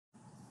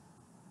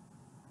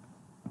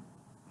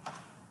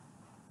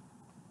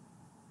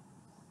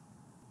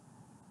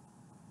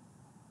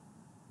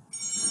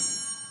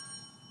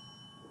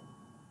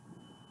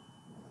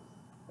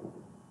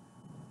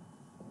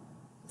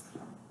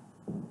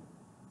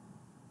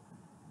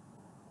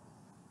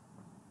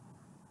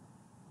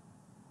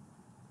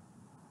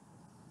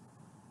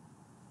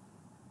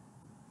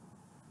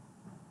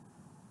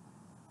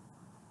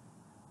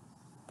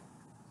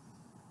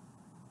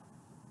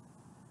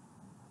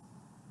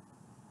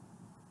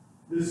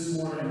This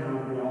morning I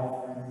will be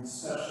offering the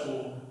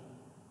special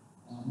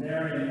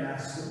Marian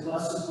Mass, the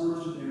Blessed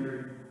Virgin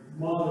Mary,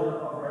 Mother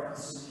of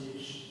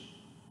Reconciliation.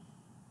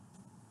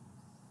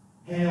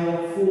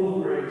 Hail, full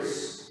of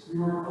grace,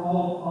 you are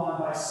called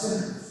upon by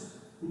sinners,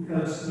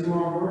 because you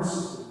are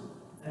merciful,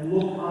 and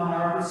look on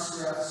our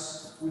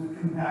distress with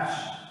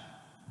compassion.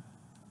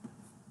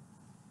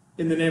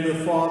 In the name of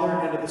the Father,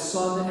 and of the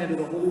Son, and of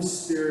the Holy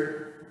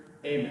Spirit,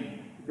 amen.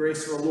 The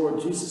grace of our Lord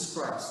Jesus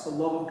Christ, the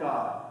love of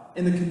God,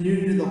 and the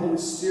communion of the Holy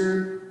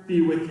Spirit be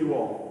with you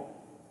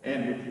all,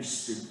 and with your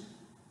spirit.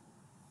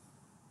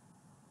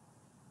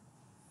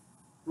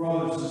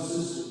 Brothers and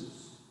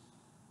sisters,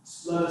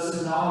 let us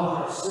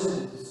acknowledge our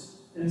sins,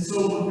 and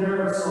so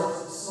prepare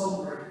ourselves to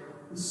celebrate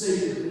the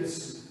sacred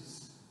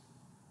mysteries.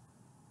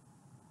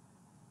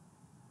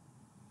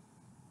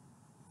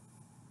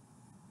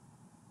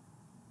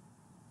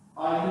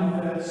 I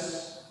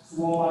confess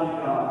to Almighty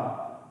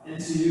God, and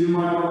to you,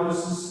 my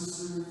brothers and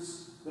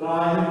sisters, that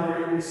I have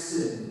greatly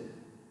sinned,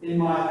 in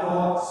my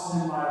thoughts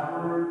and in my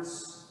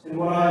words, in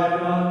what I have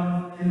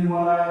done and in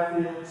what I have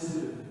failed to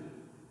do.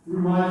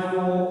 Through my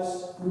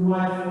faults,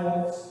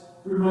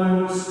 through my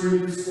most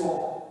grievous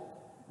fault.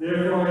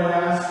 Therefore I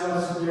ask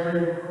Blessed Mary,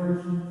 the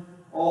Virgin,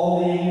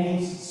 all the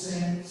angels and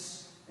saints,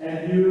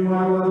 and you,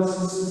 my brothers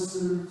and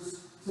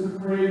sisters, to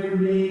pray for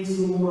me to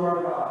the Lord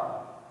our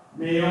God.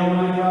 May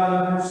Almighty God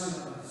have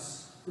mercy on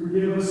us,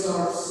 forgive us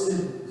our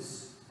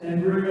sins,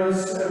 and bring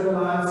us to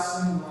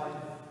everlasting life.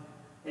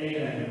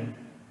 Amen.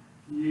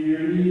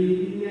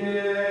 Kyrie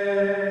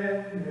eleison,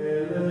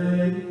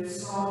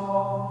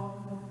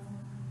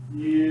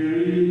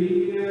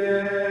 Kyrie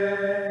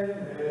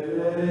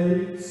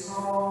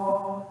eleison,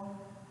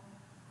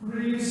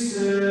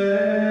 Christe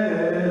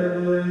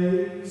eleison,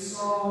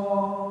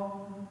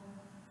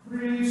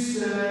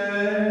 Christe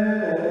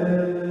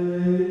eleison,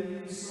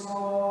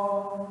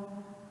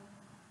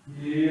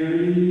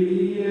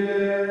 Kyrie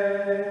eleison,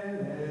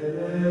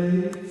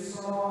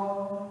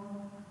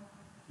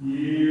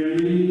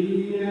 Kyrie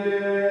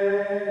eleison.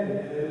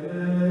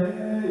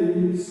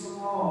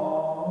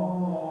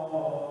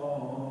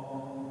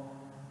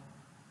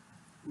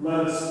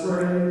 Let us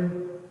pray.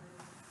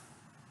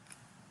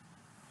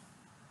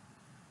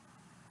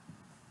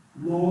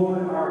 Lord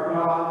our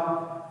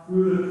God,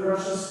 through the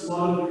precious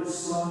blood of your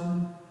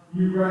Son,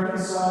 you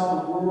reconciled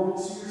the world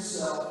to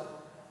yourself,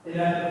 and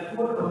at the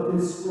foot of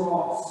his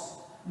cross,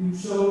 you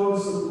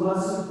chose the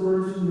Blessed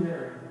Virgin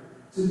Mary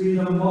to be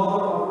the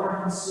mother of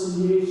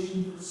reconciliation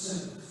for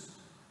sinners.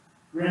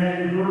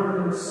 Grant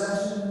her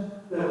intercession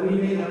that we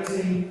may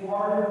obtain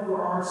pardon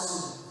for our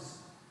sins.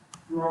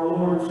 Through our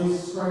Lord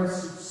Jesus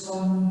Christ, your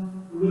Son,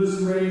 who lives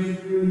and reigns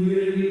with you in the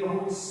unity of the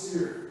Holy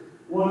Spirit,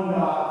 one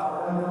God,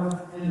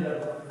 forever and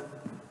ever.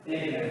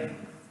 Amen.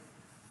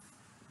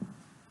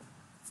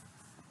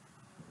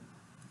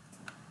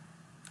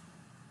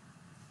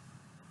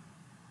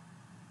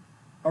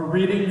 A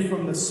reading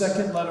from the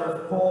second letter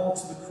of Paul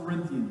to the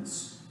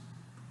Corinthians.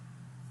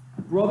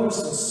 Brothers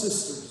and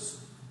sisters,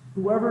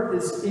 whoever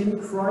is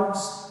in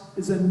Christ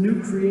is a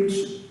new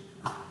creation.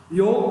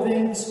 The old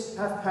things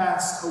have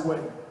passed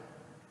away.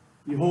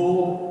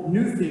 Behold,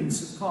 new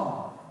things have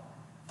come.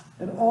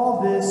 And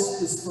all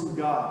this is from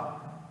God,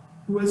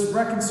 who has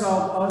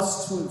reconciled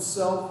us to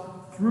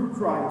himself through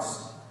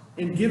Christ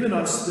and given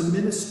us the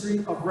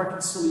ministry of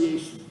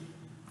reconciliation.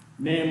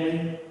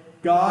 Namely,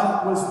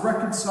 God was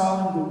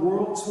reconciling the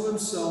world to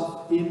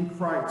himself in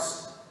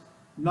Christ,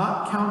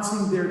 not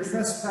counting their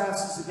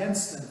trespasses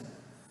against them,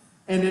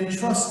 and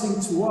entrusting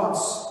to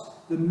us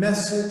the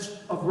message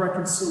of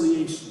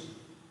reconciliation.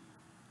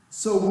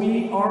 So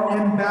we are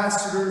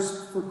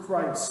ambassadors for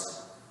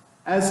Christ,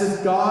 as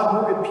if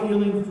God were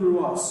appealing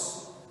through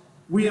us.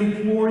 We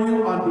implore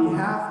you on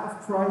behalf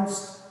of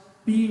Christ,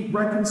 be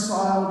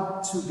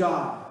reconciled to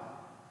God.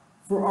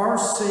 For our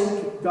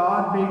sake,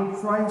 God made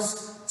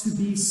Christ to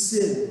be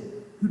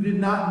sin, who did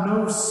not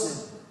know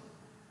sin,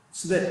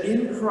 so that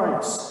in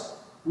Christ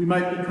we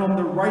might become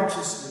the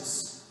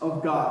righteousness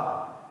of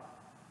God.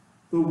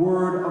 The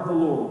word of the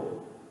Lord.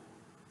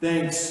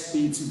 Thanks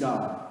be to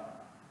God.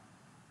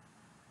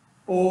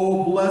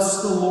 Oh,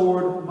 bless the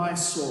Lord, my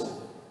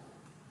soul.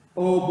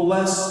 Oh,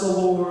 bless the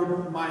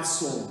Lord, my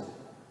soul.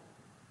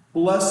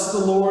 Bless the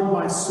Lord,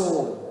 my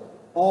soul.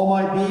 All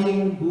my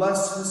being,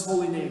 bless his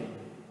holy name.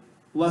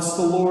 Bless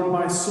the Lord,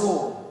 my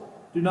soul.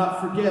 Do not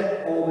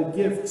forget all the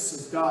gifts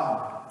of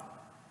God.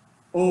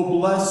 Oh,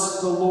 bless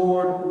the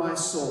Lord, my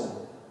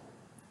soul,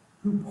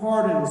 who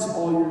pardons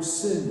all your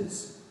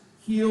sins,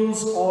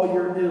 heals all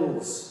your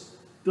ills,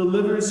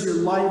 delivers your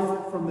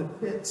life from the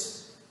pit,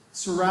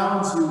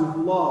 surrounds you with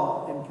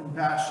love and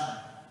compassion.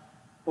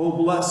 Oh,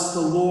 bless the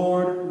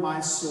Lord,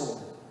 my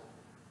soul.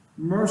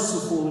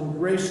 Merciful and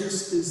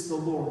gracious is the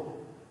Lord,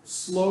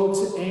 slow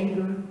to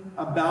anger,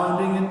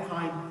 abounding in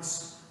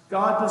kindness.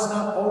 God does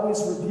not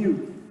always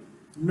rebuke,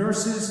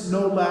 nurses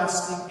no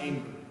lasting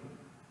anger.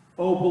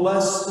 Oh,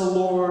 bless the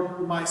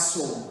Lord, my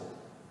soul.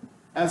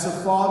 As a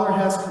father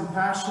has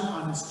compassion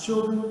on his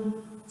children,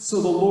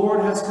 so the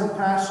Lord has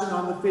compassion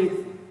on the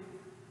faithful.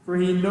 For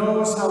he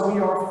knows how we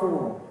are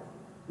formed.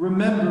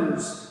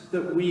 remembers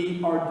that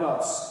we are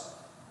dust.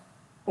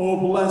 Oh,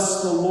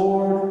 bless the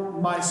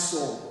Lord, my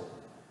soul.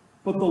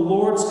 But the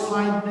Lord's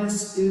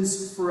kindness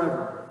is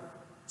forever,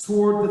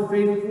 toward the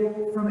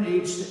faithful from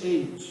age to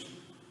age.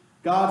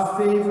 God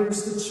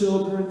favors the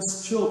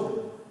children's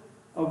children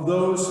of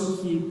those who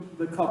keep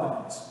the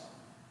covenant.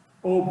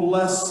 Oh,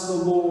 bless the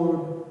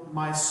Lord,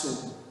 my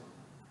soul.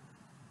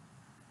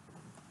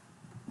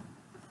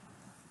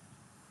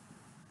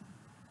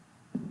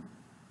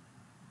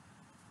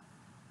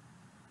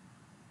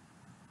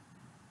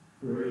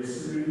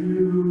 Praise to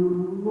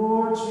you,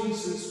 Lord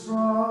Jesus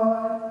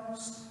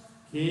Christ,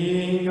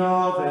 King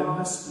of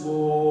endless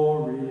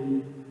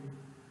glory.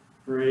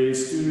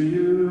 Praise to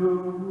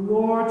you,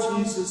 Lord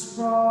Jesus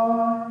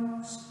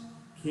Christ,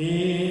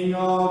 King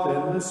of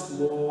endless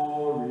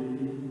glory.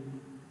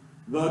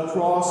 The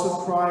cross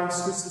of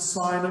Christ is the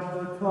sign of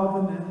the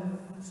covenant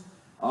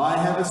I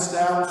have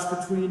established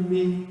between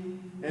me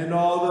and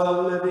all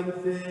the living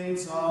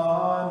things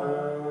on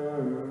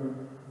earth.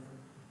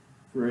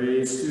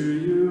 Praise to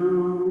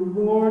you,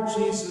 Lord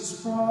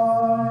Jesus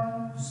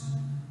Christ,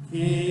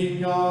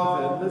 King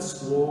of endless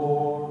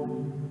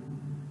glory.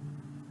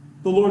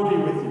 The Lord be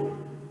with you,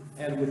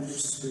 and with your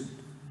spirit.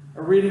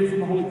 A reading from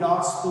the Holy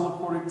Gospel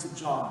according to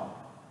John.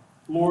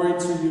 Glory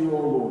to you, O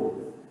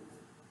Lord.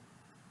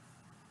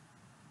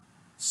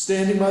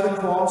 Standing by the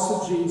cross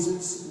of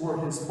Jesus were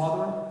his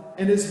mother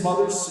and his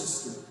mother's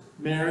sister,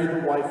 Mary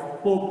the wife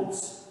of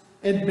Clopas,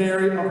 and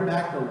Mary of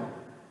Magdalene.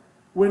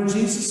 When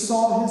Jesus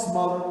saw his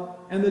mother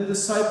and the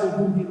disciple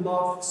whom he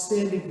loved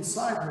standing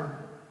beside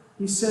her,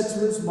 he said to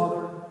his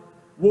mother,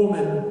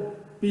 "Woman,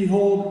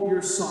 behold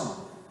your son."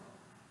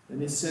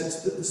 And he said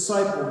to the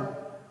disciple,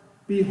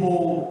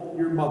 "Behold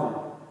your mother."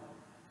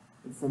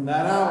 And from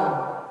that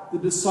hour, the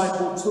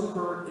disciple took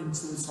her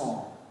into his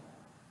home.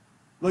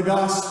 The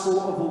Gospel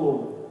of the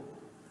Lord.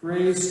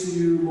 Praise to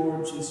you,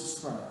 Lord Jesus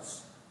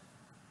Christ.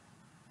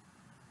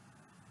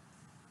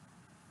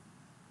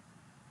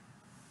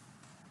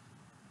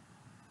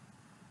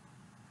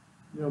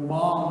 You know,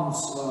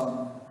 moms,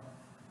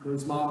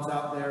 those moms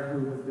out there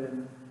who have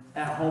been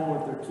at home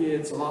with their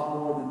kids a lot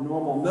more than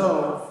normal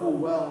know full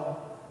well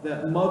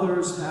that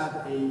mothers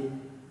have a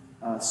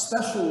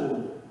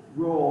special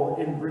role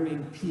in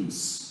bringing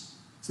peace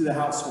to the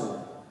household.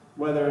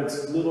 Whether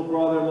it's little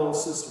brother, little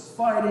sister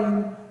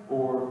fighting,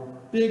 or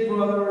big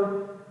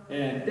brother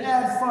and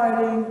dad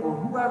fighting, or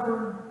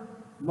whoever,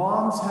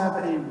 moms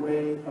have a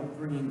way of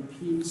bringing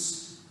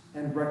peace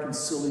and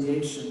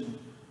reconciliation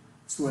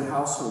to a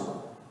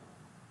household.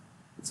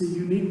 It's a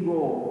unique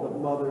role that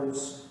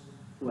mothers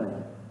play,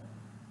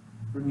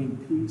 bringing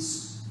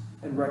peace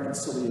and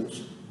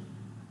reconciliation.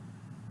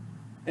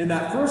 And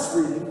that first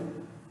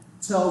reading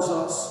tells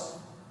us,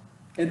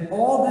 "And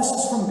all this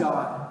is from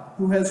God,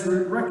 who has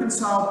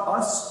reconciled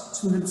us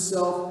to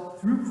himself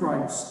through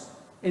Christ,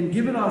 and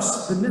given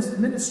us the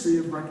ministry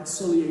of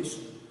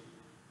reconciliation."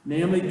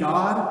 Namely,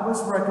 God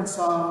was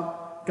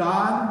reconciling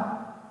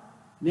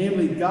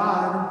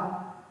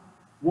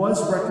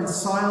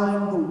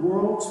the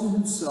world to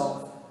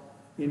himself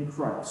in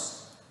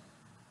Christ.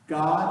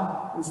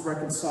 God was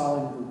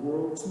reconciling the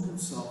world to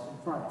himself in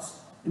Christ.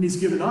 And he's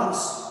given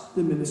us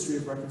the ministry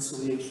of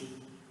reconciliation.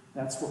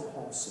 That's what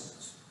Paul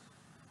says.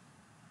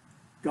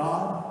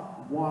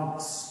 God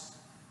wants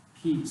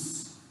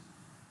peace.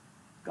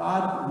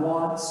 God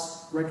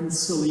wants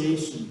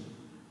reconciliation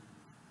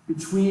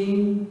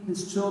between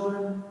his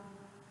children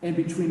and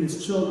between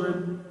his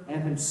children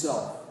and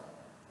himself.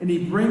 And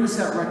he brings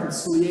that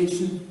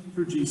reconciliation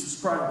through Jesus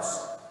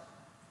Christ.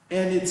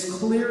 And it's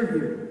clear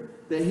here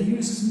that he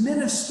uses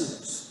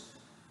ministers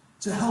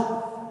to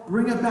help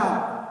bring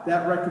about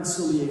that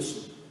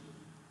reconciliation.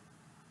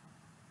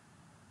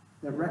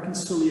 That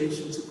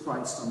reconciliation to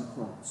Christ on the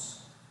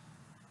cross.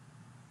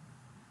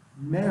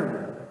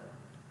 Mary,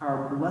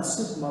 our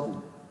blessed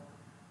mother,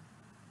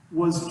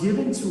 was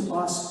given to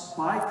us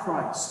by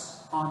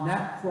Christ on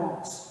that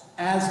cross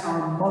as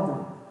our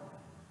mother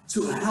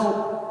to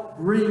help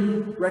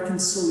bring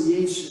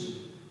reconciliation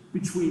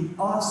between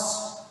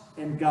us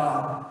and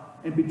God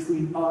and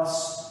between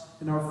us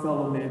and our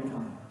fellow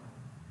mankind.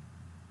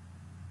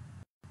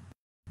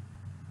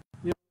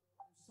 You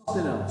know,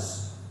 something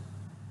else.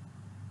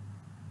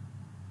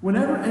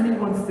 Whenever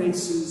anyone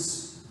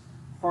faces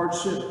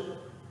hardship,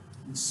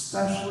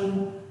 especially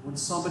when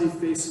somebody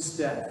faces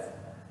death,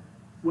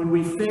 when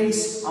we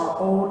face our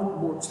own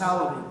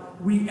mortality,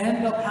 we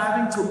end up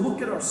having to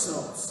look at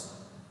ourselves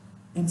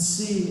and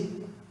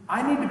see,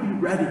 I need to be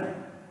ready.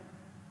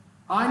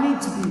 I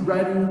need to be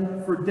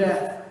ready for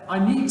death. I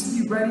need to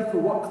be ready for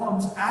what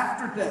comes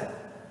after death.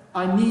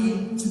 I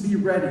need to be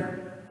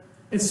ready.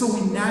 And so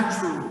we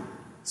naturally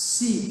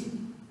seek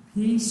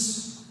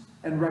peace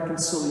and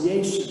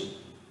reconciliation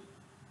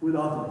with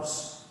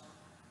others,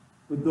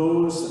 with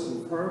those that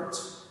we've hurt,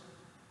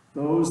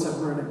 those that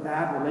we're in a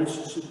bad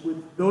relationship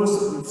with, those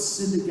that we've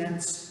sinned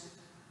against.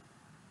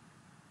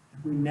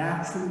 And we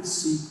naturally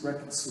seek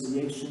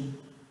reconciliation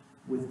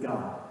with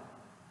God.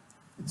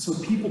 And so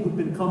people who've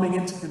been coming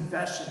into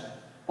confession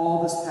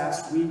all this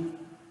past week,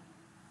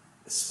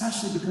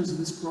 especially because of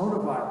this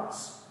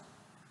coronavirus,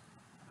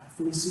 are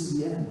facing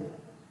the end.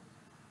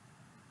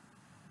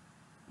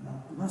 And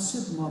our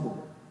Blessed Mother,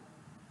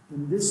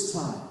 in this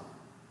time,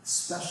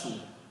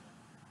 especially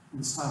in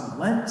this time of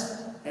Lent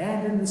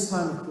and in this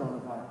time of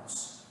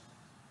coronavirus,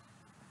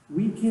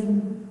 we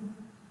can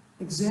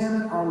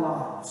examine our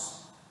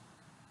lives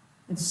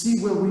and see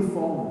where we've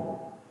fallen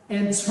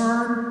and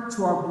turn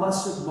to our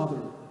Blessed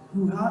Mother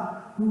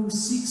who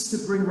seeks to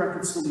bring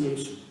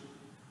reconciliation.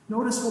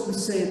 Notice what we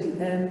say at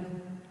the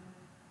end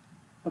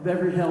of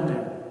every Hail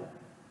Mary.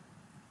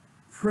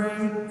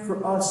 Pray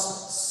for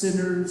us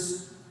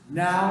sinners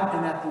now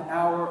and at the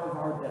hour of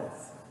our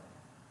death.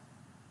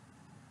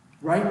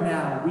 Right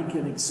now, we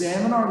can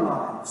examine our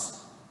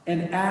lives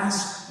and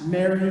ask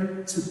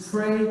Mary to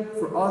pray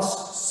for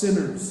us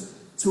sinners,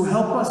 to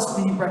help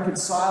us be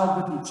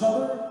reconciled with each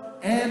other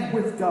and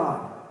with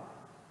God,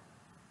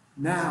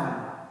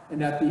 now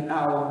and at the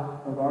hour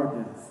of our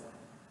death.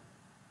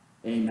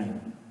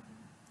 Amen.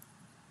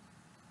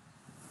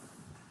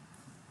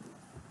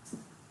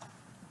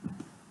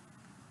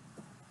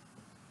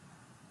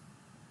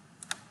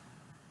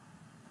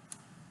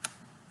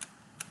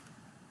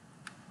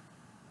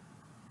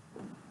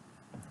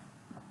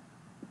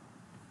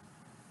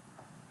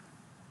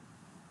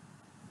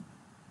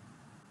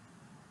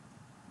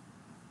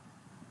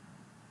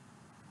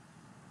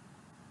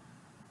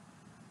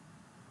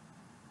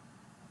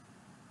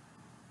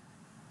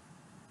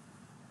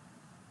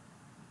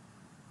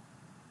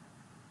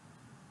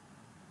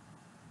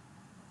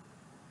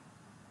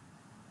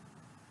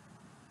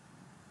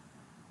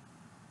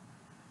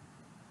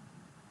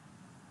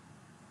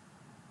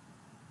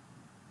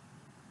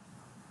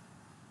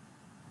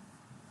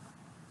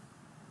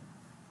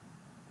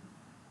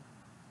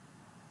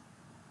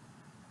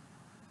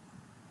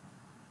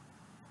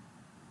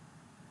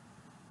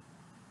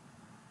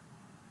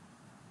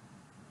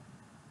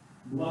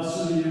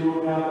 Blessed are you,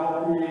 O God,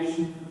 all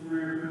creation, for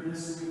through your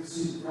goodness we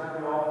receive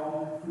bread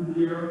all through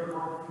the earth and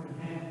work of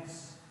your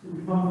hands. You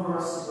become for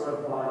us the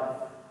bread of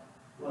life.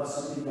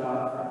 Blessed be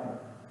God forever.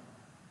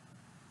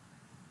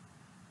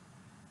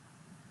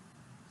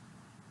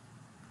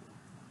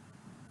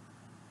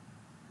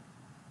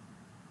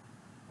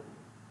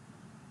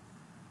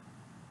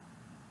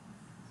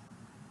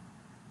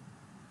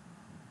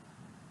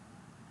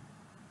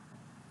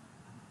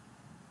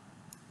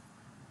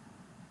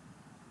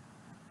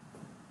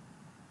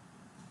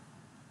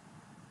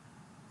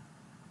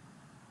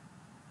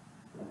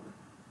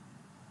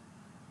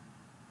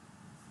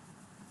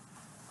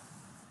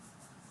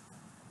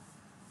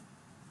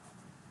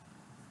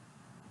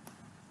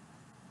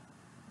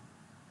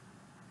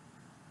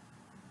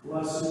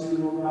 Blessed are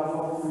you, O God,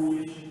 all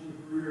creation,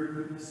 for through your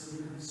goodness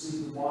we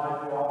receive the wine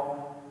of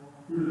offering,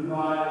 through the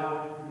vine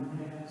of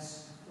your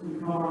hands, and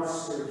become our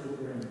spiritual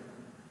drink.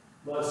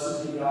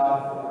 Blessed be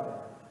God forever.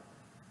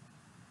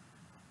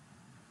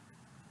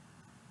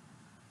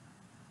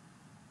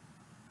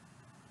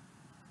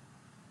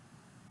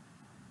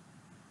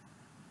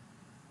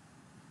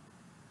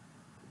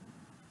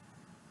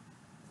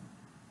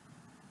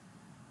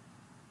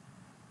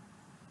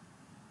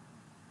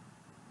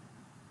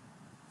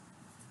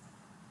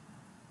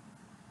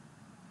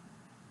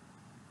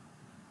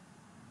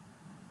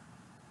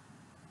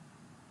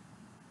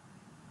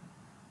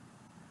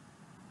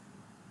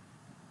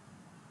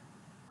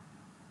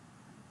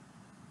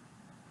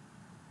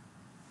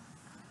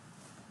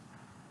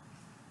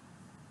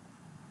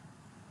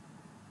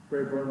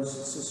 Pray, brothers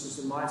and sisters,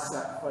 that my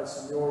sacrifice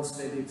and yours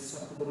may be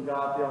acceptable to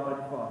God, the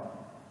Almighty Father.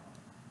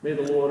 May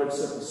the Lord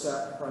accept the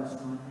sacrifice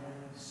of my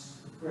hands,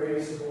 the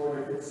praise and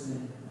glory of its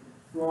name,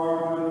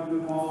 for our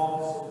good and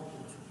all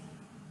his church.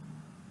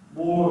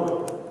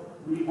 Lord,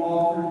 we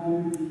offer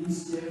you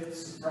these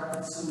gifts of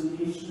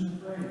reconciliation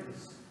and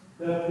praise,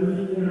 that through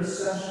the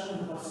intercession of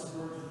the Blessed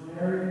Virgin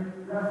Mary,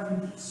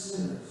 refuge of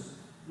sinners,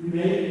 you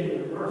may in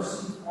your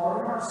mercy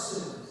pardon our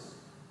sins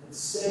and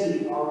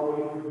steady our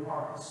wavering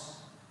hearts.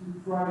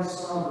 Through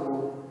Christ our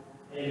Lord.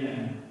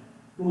 Amen.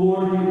 The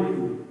Lord be with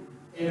you,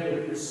 and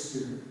with your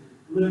spirit.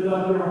 Lift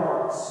up your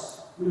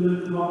hearts. We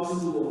lift them up to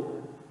the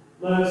Lord.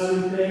 Let us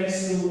give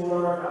thanks to the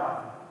Lord our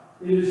God.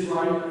 It is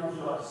right and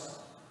just.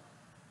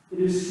 It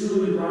is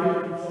truly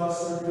right and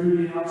just our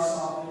duty and our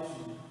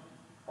salvation,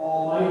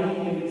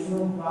 Almighty and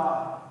eternal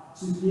God,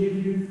 to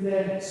give you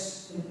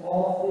thanks in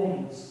all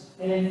things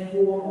and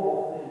for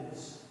all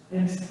things,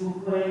 and to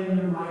proclaim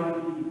your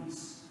mighty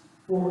deeds.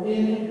 For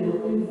in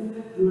your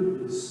infinite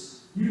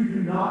goodness, you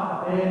do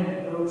not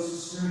abandon those who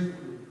stray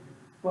from you,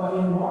 but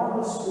in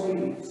marvelous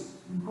ways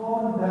you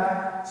call them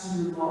back to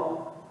your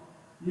love.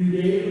 You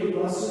gave the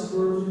Blessed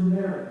Virgin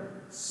Mary,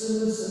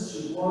 sinless as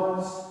she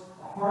was,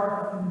 a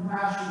heart of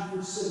compassion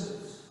for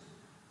sinners.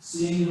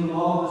 Seeing her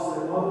love as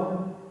their mother,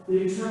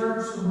 they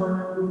turned to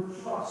her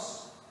with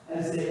trust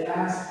as they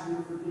asked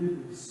your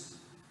forgiveness.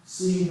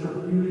 Seeing her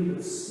beauty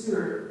of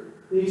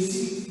spirit, they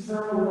seek to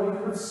turn away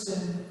from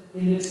sin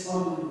in its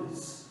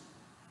ugliness.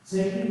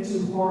 Taking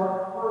to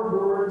heart her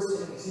words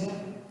and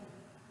example,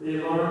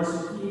 they learn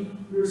to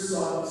keep your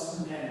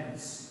Son's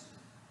commandments.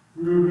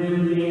 Through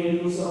him the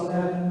angels of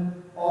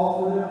heaven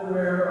offer their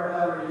prayer of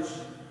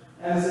adoration,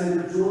 as they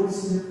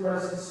rejoice in your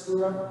presence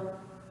forever.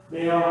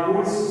 May our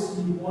voices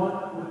be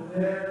one with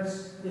theirs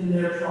in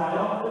their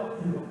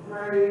triumphant hymn of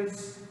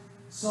praise.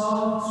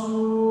 Sanctus,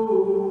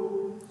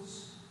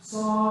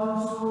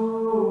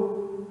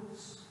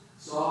 Sanctus,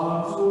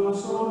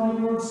 Sanctus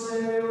Dominus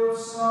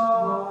Deus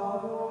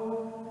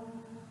Sabaoth,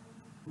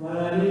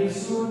 pleni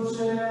sunt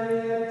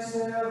caeli et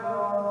terra,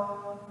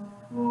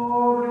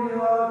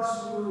 gloria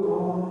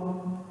tua,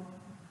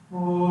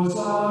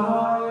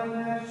 Hosanna in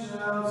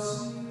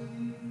excelsis,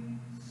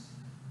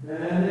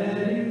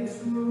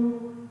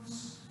 benedictus,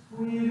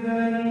 qui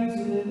venit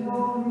in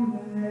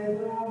nomine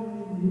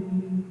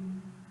Domini,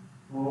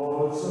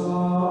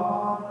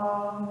 Hosanna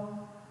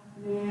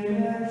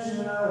in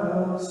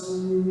excelsis.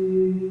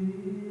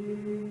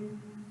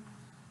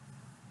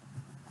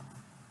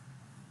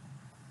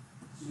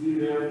 See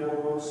therefore,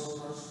 most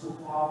merciful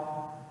Father,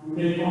 who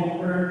make all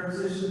prayer and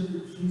petition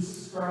through Jesus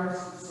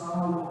Christ, the Son of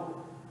the Lord,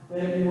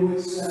 that you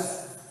accept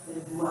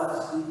and bless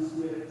these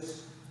gifts,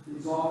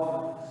 these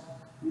offerings,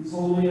 these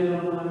holy and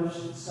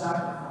unblemished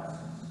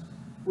sacrifices,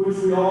 which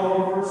we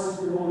all offer to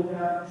the Holy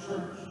Catholic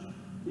Church.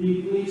 Be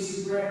pleased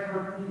to grant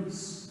her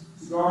peace,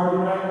 to guard the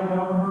right and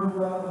govern her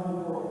throughout the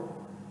whole world,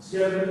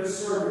 together with the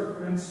servant,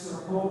 Prince,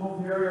 our Pope,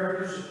 and Mary, our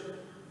Bishop,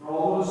 and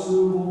all those who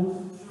hold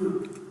the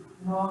truth,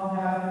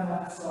 non-Catholic and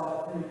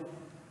apostolic faith.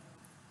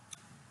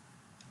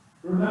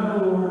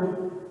 Remember,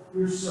 Lord,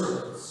 your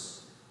servants.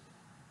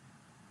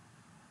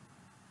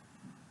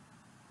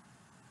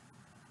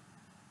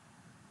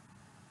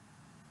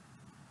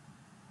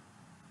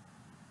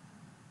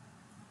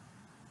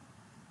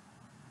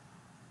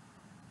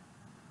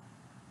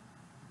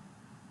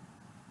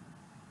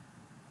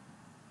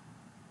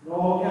 And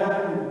all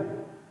Catholic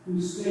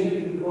whose faith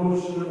and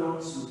devotion are known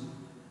to you.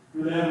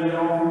 For them we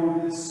offer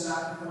you this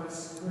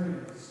sacrifice of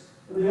praise.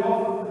 For they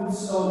offer for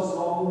themselves and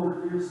all who are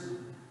dear to you,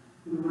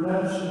 for the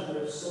redemption of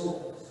their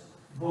souls,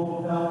 the hope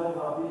of health and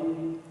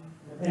well-being,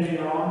 and paying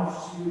their homage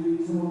to you,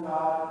 the eternal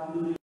God,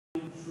 living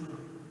and true.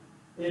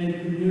 In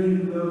communion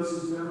with those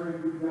whose memory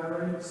we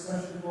venerate,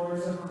 especially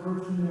glorious ever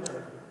Virgin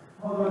Mary,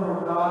 Mother of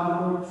our God and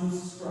Lord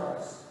Jesus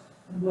Christ,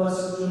 and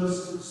blessed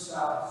Joseph, her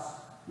spouse,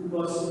 the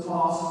blessed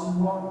apostles and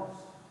martyrs,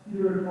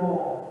 Peter and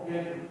Paul,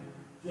 Andrew,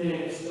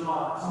 James,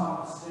 John,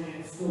 Thomas,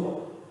 James, Philip,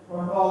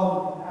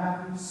 Bartholomew,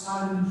 Matthew,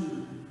 Simon,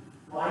 Jude,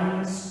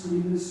 Linus,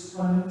 Cletus,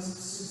 Clement,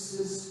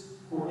 Sixtus,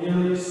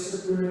 Cornelius,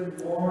 Cyprian,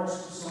 Lawrence,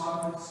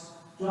 Chrysostom,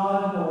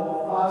 John,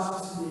 Paul,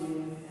 Cosmas,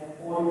 Damian, and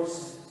all your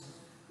saints.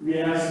 We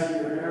ask that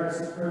your merits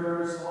and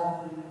prayers and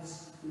all things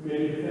we may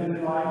be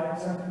defended by and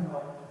protected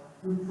by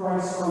through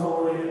Christ our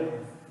Lord. Amen.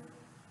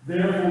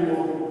 Therefore,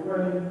 Lord, we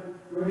pray,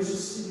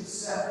 graciously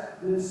accept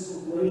this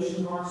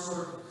oblation of our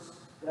service,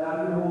 that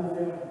of the whole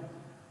family,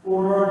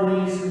 order our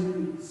days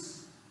in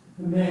peace,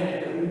 and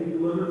command that we be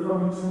delivered from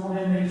eternal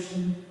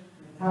damnation and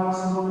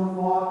counsel among the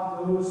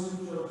flock of those who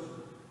chose you.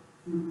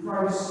 Through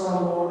Christ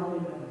our Lord.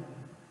 Amen.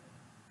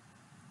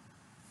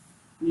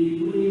 Be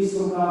pleased,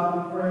 O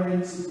God, we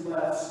pray, to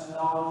bless,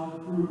 acknowledge,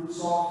 and approve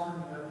this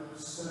offering that we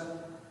accept.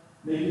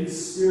 Make it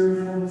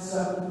spiritual and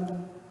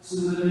acceptable, so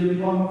that they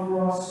become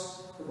for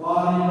us the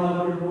body and blood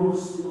of your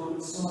most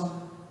beloved Son,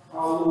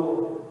 our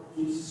Lord,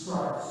 Jesus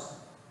Christ.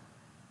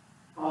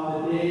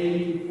 On the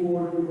day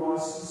before he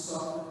was to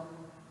suffer,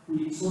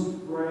 he took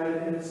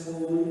bread in his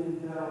holy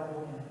and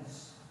venerable hands.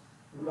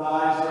 With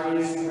eyes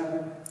raised to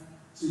heaven,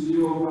 to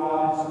you, O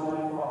God, as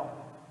Almighty Father,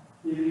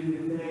 giving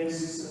you thanks,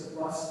 he said,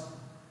 blessing,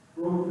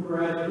 broke the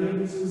bread, and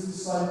gave it to his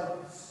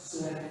disciples,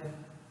 saying,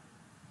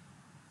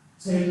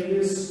 take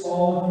this,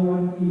 all of you,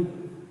 and eat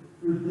it,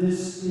 for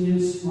this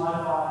is my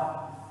body,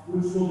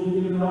 which will be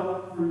given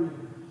up for you.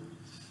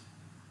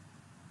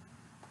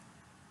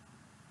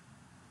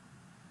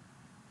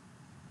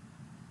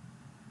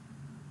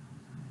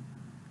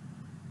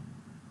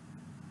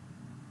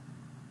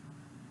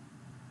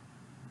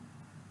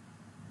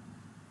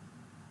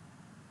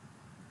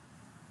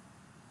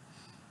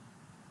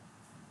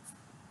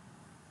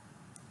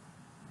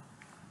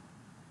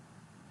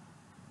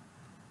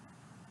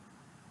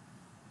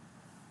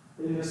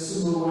 In a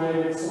similar way,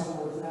 when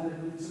supper was ended,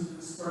 he took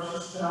this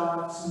precious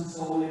chalice in his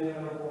holy and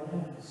venerable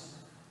hands.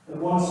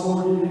 And once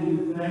more giving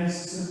you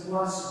thanks, he said,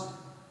 blessing,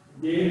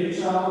 and gave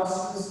the chalice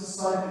to his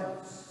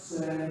disciples,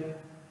 saying,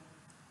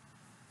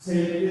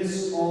 take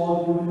this,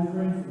 all of you, and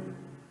drink from it,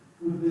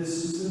 for this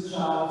is the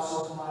chalice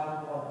of my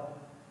blood,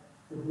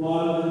 the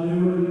blood of the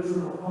new and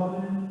eternal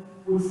covenant,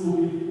 which will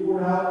be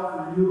poured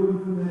out for you and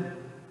for many,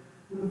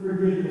 for the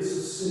forgiveness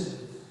of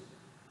sins.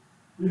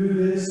 Do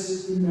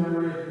this in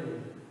memory of me.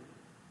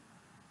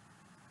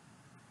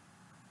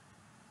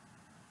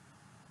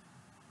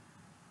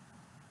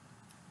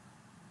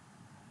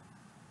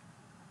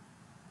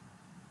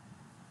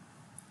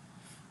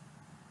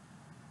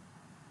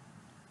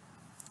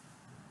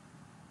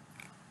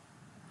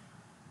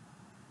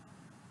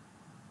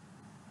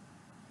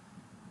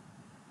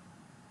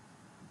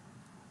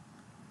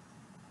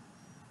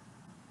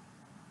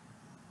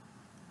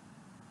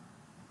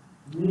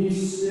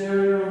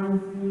 Mysterium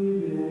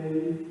fide,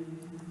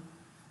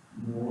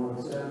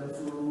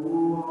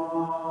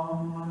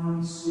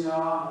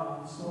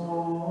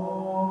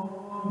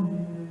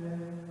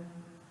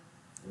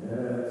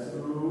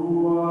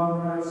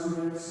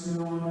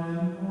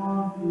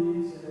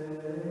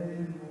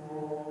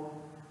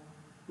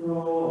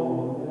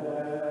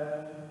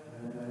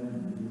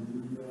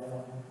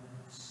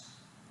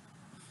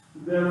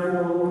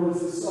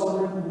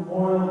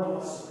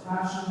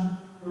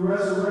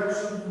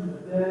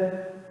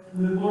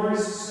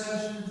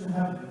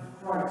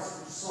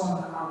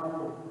 Son, our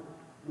Lord.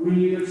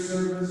 We, your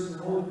servants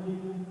and holy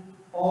people,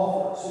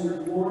 offer to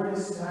your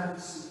glorious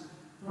majesty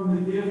from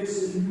the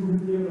gifts that you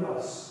have given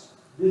us,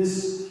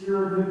 this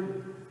pure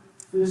victory,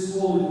 this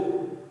holy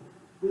victory,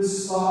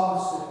 this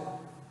spotless victory,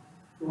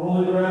 the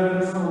holy bread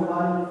of eternal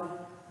life,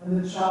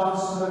 and the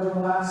chalice of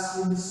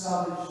everlasting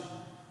salvation.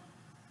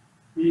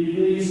 Be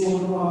pleased,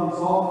 Lord, upon these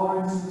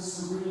offerings with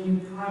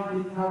serene,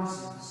 kindly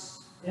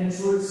countenance, and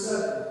to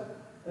accept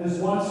them, as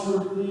once you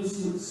were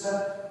pleased to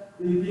accept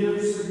the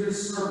gifts of your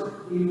servant,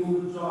 Abel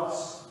the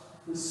just,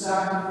 the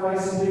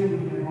sacrifice of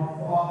Abraham, our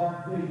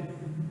father in faith,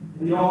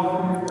 and the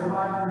offering of your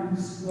high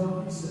priest,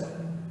 Melchizedek,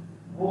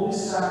 the holy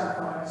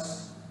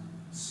sacrifice,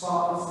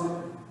 spotless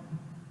victory.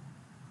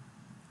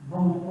 In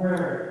humble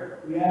prayer,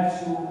 we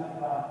ask you, O my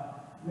God,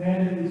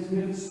 grant these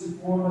gifts to be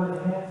borne by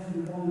the hands of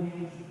your holy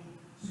angel,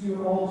 to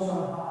your altar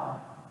on high,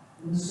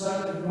 in the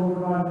sight of your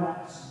divine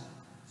majesty,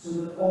 so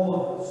that all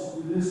of us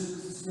who do this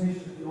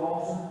participation at the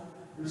altar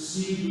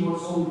receive the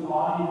most holy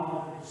body and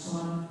blood of your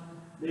Son,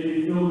 may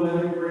be filled by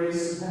your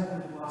grace and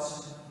heavenly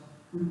blessing,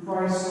 through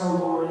Christ our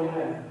Lord.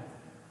 Amen.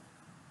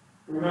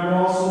 Remember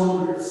also,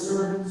 Lord, your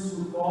servants who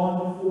have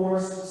gone before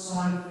us with the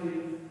sign of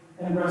faith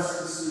and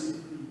rest asleep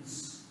in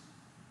peace.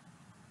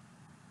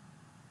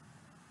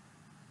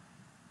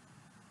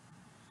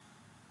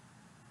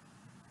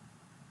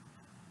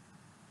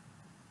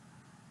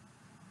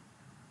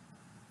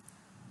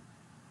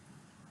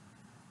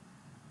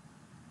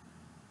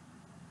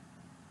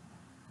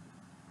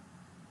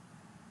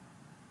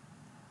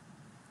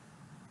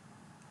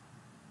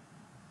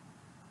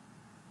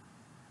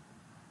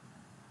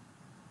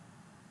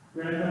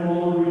 Grant them,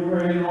 Lord, we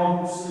pray, in all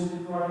who sleep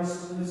in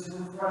Christ, in this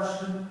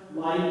refreshment,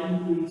 light,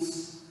 and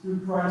peace, through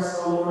Christ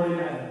our Lord.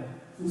 Amen.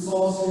 To us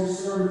also your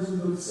servants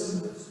and those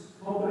sinners,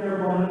 open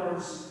their abundant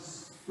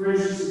mercies,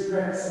 graciously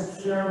grant some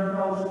share in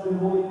fellowship in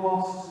holy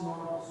apostles and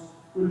martyrs,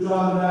 with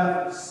John the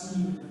Baptist,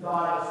 Stephen,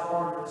 Matthias,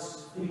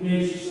 Barnabas,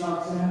 Ignatius,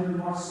 Alexander,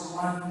 Marcel,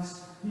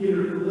 Linus,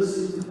 Peter,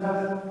 Felicity,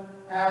 Perpetua,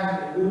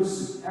 Agnes,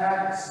 Lucy,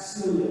 Agnes,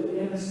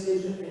 Cecilia,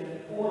 Anastasia,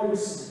 and all your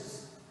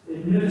saints,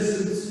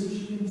 administer this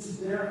teaching to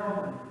their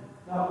company,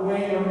 not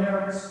weighing our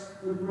merits,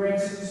 but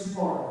granting us a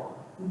pardon.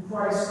 Through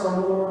Christ our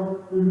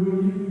Lord, through whom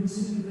you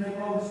continue to make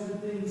all these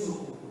good things, O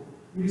Lord.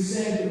 You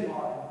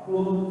sanctify,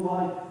 fill them with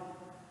life,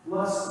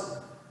 bless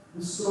them,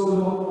 bestow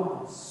them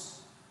upon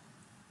us.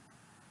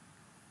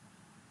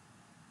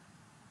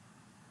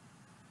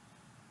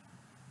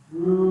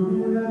 Through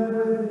him and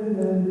with him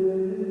and in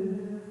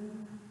him,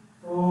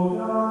 O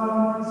God,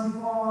 Almighty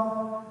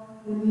Father,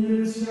 in the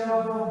unity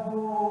of the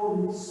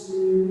Holy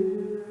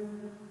Spirit,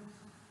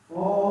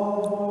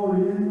 all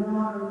glory and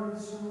honor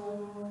is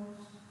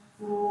yours,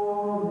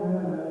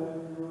 forever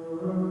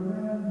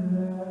and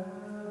ever.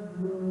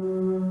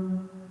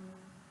 Amen.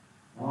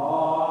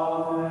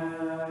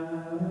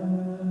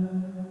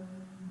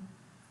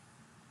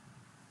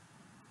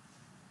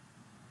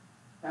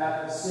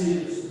 At the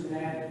Savior's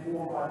command,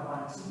 informed by my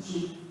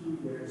teaching, we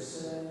dare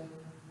say,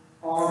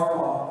 Our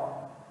Father,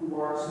 who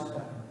art in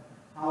heaven,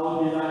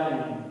 hallowed be thy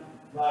name.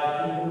 Thy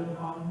kingdom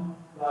come,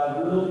 thy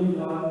will be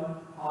done,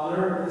 on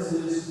earth as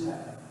it is in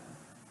heaven.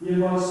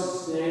 Give us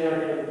this day our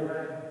daily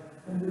bread,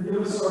 and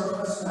forgive us our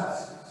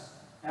trespasses,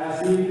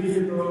 as we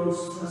forgive those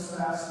who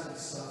trespass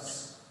against us.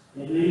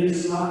 And lead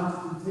us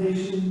not into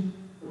temptation,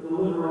 but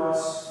deliver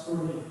us from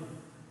evil.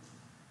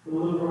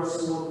 Deliver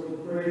us, Lord, we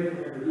pray, from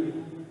every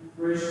evil.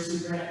 Graciously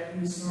grant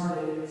peace in our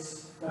days,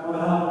 that by the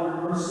help of your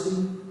mercy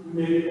we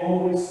may be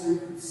always free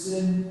from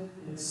sin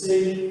and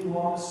saved from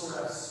all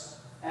distress,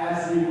 as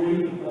we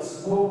await the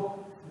blessed hope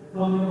and the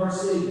coming of our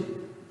Savior,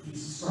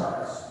 Jesus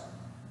Christ.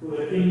 For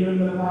the kingdom,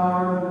 the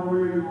power, and the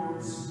glory are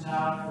yours,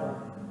 now and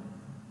forever.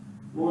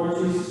 Lord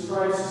Jesus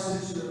Christ, who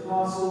said to your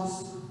apostles,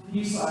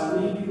 Peace I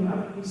leave you, my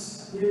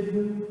peace I give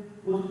you.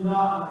 Look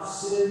not on our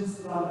sins,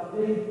 but on the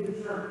faith of the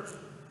church,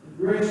 and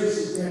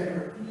graciously grant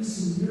her peace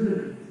and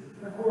unity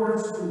in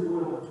accordance with your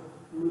will,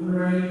 who will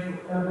reign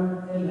forever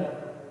and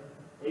ever.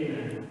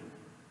 Amen.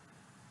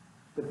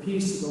 The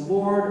peace of the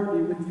Lord be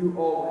with you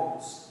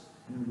always,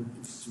 and with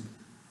your spirit.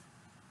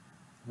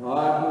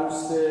 Agnus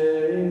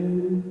Dei,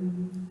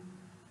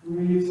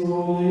 qui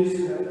solis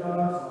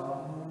peccatus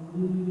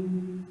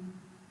omni,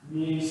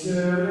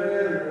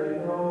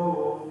 miserere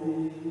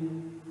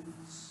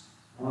nobis.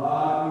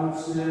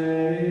 Agnus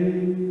Dei,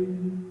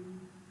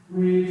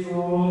 qui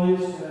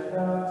solis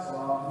peccatus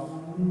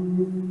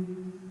omni,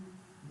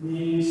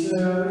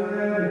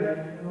 miserere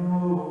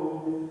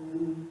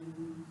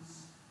nobis.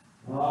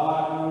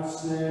 Agnus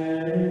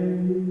Dei,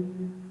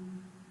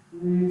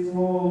 qui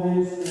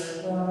solis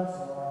peccatus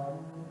omni,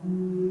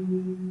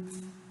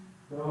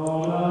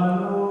 dona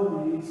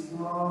nobis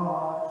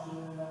pacem.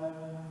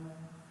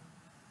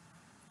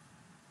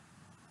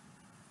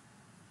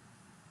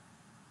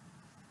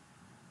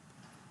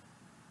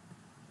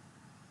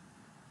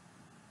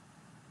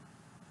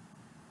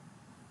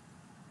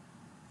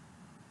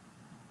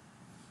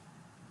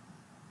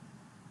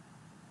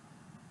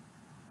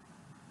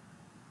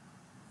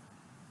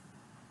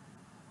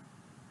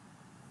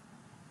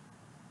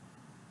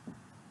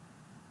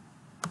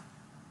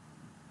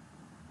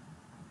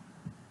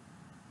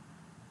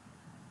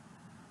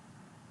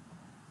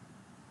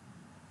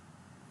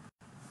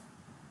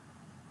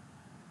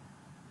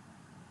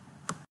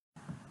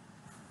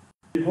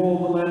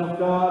 Behold the Lamb of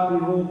God,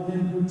 behold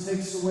him who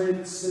takes away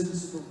the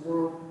sins of the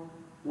world.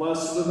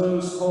 Blessed are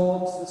those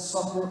called to the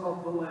supper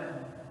of the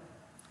Lamb.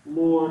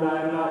 Lord,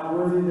 I am not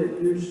worthy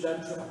that you should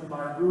enter under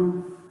my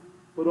roof,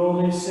 but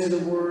only say the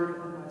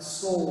word, and my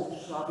soul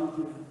shall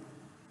be healed.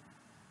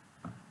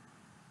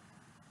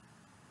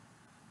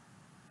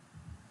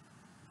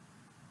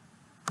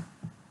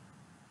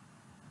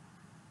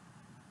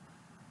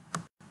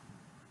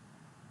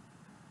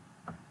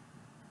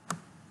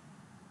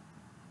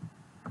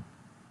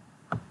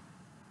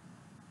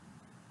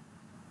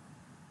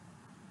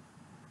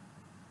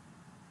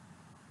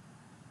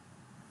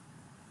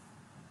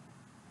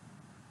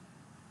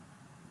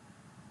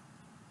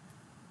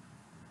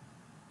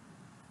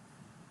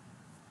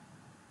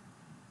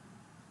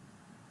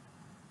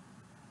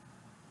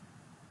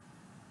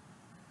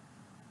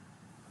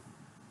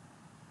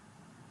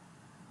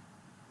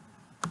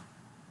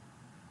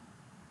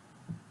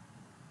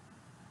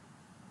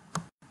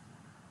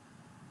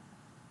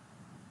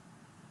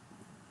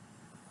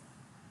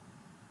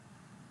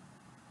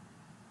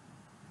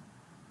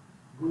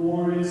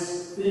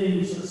 Glorious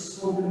things are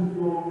spoken of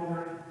your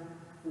memory,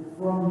 for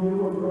from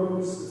you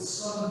arose the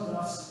Son of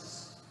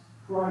Justice,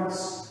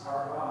 Christ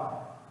our God.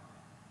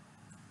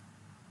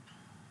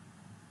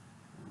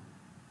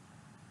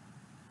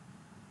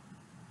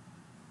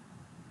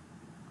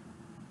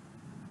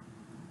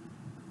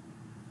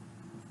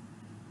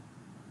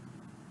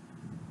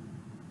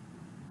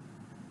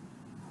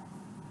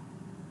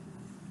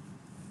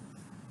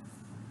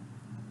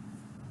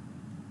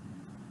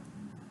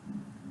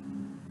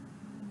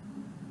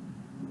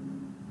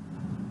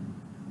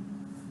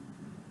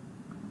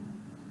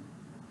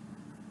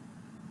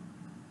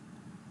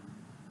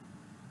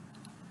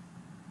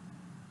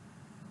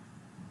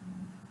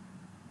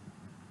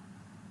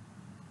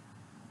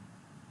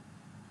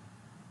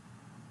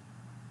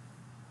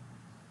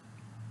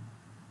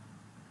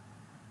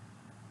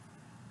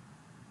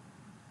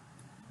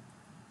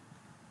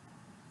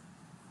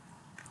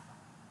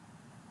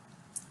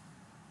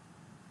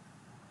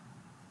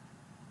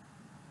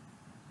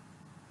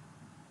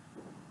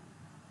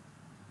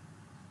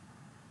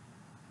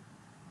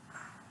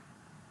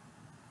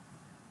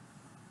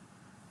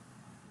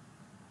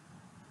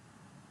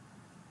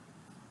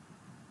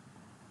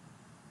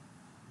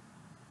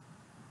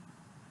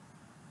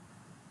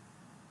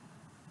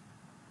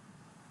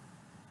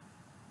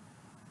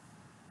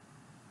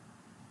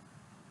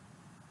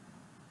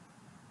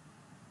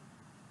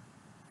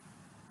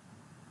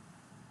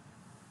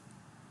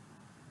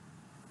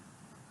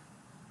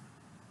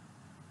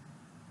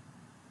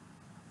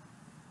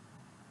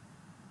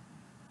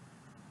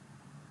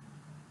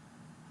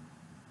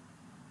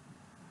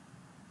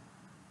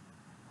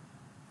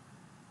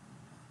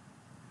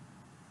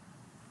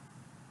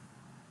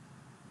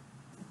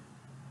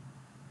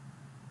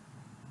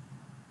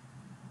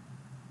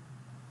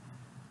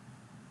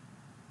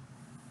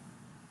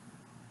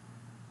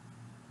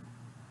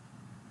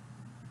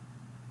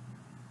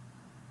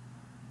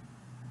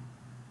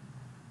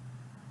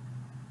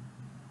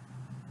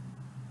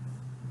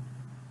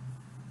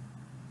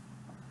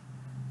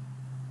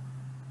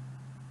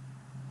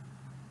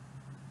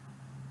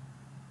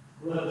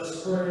 Let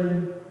us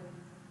pray.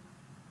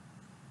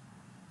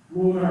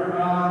 Lord our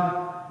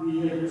God,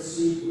 we have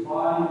received the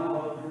body and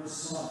blood of your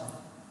Son,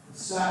 the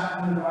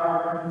sacrament of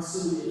our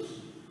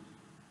reconciliation.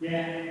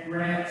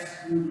 Grant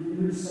through the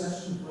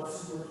intercession of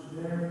Blessed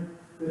Virgin Mary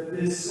that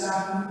this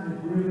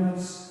sacrament may bring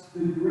us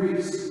the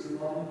grace of your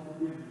loving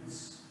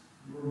forgiveness,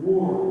 the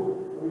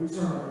reward of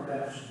eternal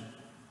redemption.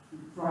 Through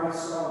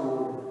Christ our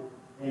Lord.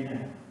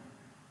 Amen.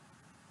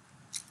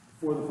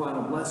 For the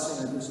final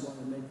blessing, I just want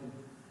to make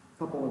a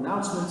couple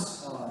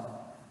announcements.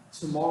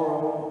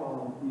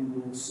 Tomorrow we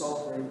will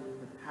celebrate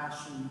the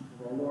Passion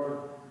of our Lord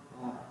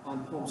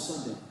on Palm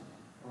Sunday.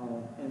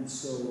 And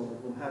so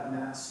we'll have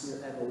Mass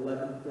here at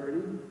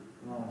 11:30.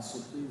 So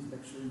please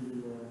make sure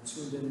you are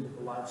tuned in with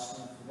the live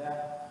stream for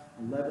that.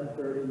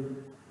 11:30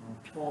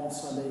 Palm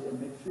Sunday. And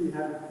make sure you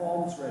have your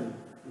palms ready.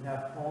 We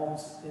have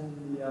palms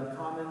in the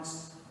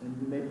commons, and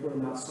we may put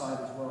them outside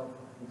as well.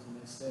 It's a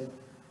nice day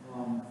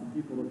for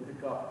people to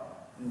pick up.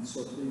 And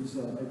so please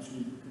make sure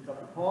you pick up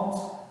the palms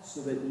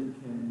so that you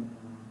can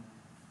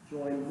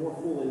join more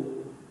fully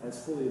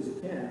as you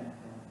can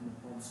in the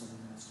Palm Sunday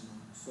Mass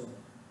tomorrow. So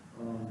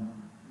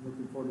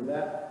looking forward to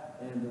that.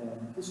 And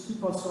just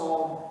keep us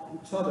all,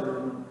 each other,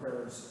 in our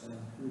prayers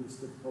through this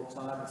difficult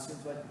time. It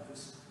seems like we're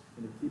just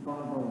going to keep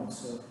on going.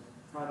 So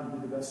try to do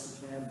the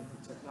best we can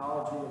with the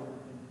technology and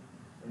everything.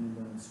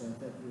 And so I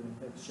thank you, and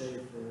thank Shay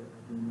for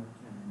being our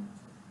cameraman.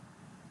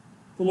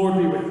 The Lord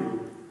be with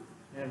you,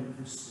 and with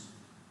your spirit.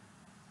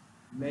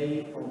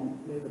 May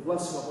the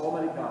blessing of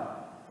Almighty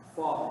God,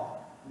 the Father,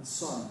 and the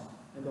Son,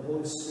 and the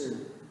Holy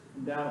Spirit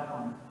come down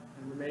upon you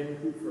and remain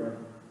with you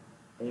forever.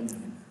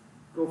 Amen.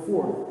 Go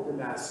forth, the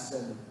Mass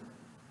is ended.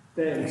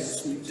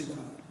 Thanks be to God.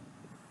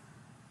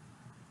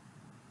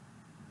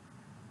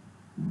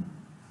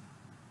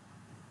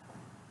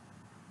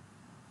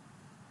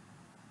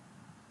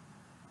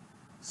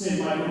 Saint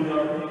Michael the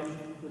Archangel,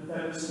 defend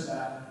us in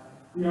battle.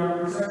 Be our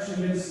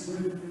protection against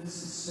the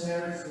wickedness and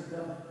snares of the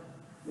devil.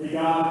 May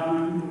God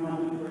be with you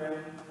when we pray.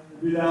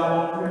 And do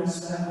thou, O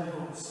Prince of heavenly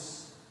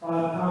hosts,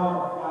 by the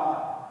power of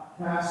God,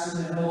 cast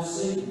into hell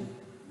Satan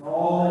and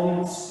all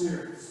evil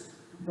spirits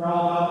who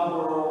prowl about the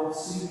world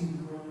seeking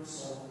the ruin of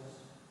souls.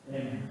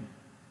 Amen.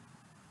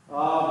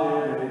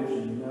 Ave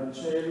Regina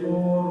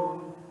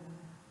Caelorum,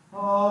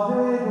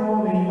 Ave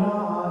Domina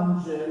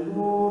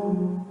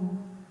Angelorum,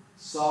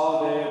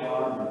 Salve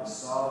Maria,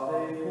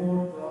 Salve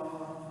Porta,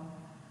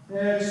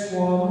 ex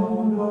quo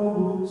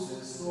mundo lux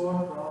est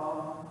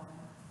orta,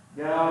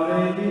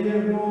 Gaude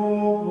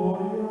Virgo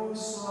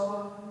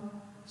gloriosa,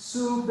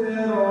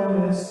 super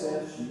omnes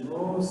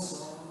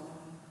speciosa,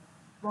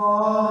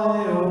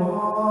 Vale, o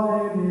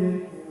vale,